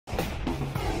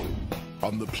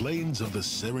On the plains of the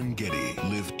Serengeti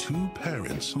live two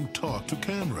parents who talk to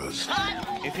cameras.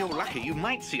 If you're lucky, you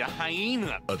might see a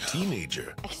hyena. A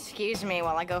teenager. Excuse me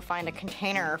while I go find a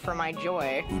container for my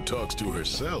joy. Who talks to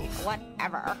herself.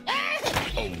 Whatever.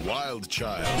 A wild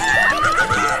child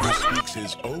who speaks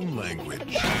his own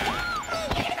language.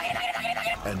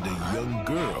 And a young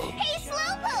girl. Hey,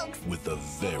 Slowpokes! With a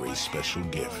very special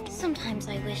gift. Sometimes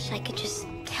I wish I could just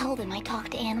tell them I talk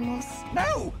to animals.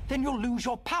 No! Then you'll lose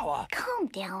your power. Calm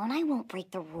down, I won't break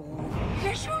the rule.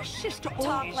 Does your sister always...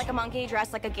 Talk like a monkey,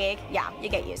 dress like a gig. Yeah, you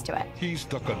get used to it. He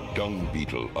stuck a dung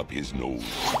beetle up his nose.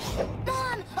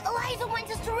 Mom! Eliza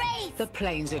wants us to race! The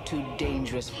plains are too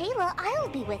dangerous. Kayla, I'll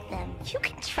be with them. You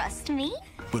can trust me.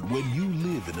 But when you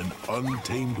live in an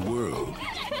untamed world,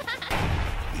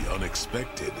 the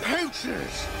unexpected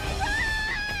Poachers!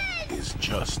 is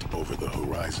just over the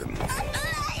horizon.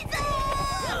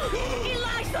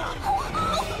 Eliza!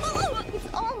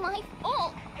 It's all my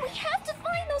fault. We have to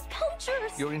find those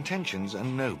poachers. Your intentions are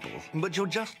noble, but you're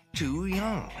just too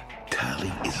young.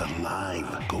 Tally is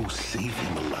alive. Go save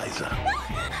him, Eliza.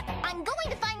 I'm going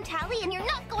to find Tally, and you're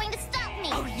not going to stop me.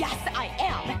 Oh, yes, I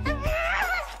am.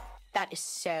 That is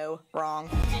so wrong.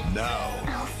 Now,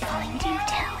 I'll find you,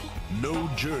 Tally. no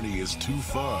journey is too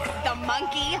far. The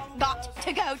monkey got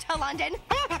to go to London.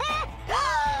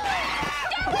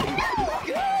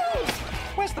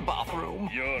 Where's the bathroom?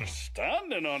 You're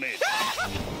standing on it.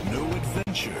 No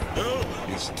adventure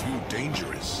is too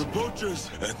dangerous. The poachers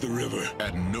at the river.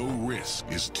 And no risk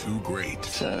is too great.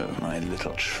 So, my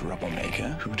little troublemaker,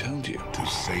 who told you? To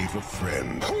save a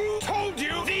friend. Who told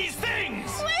you these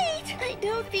things? Wait! I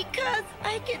know because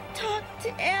I can talk to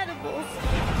animals.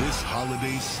 This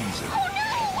holiday season,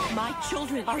 My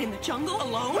children are in the jungle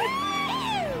alone?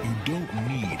 you don't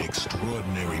need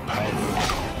extraordinary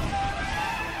powers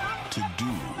to do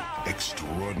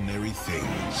extraordinary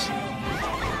things.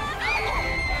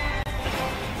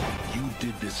 You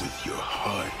did this with your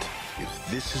heart.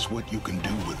 If this is what you can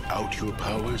do without your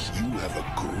powers, you have a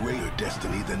greater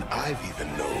destiny than I've even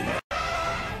known.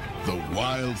 The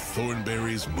Wild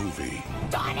Thornberrys movie.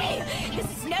 Donnie, this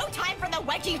is no time for the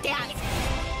wedgie dance.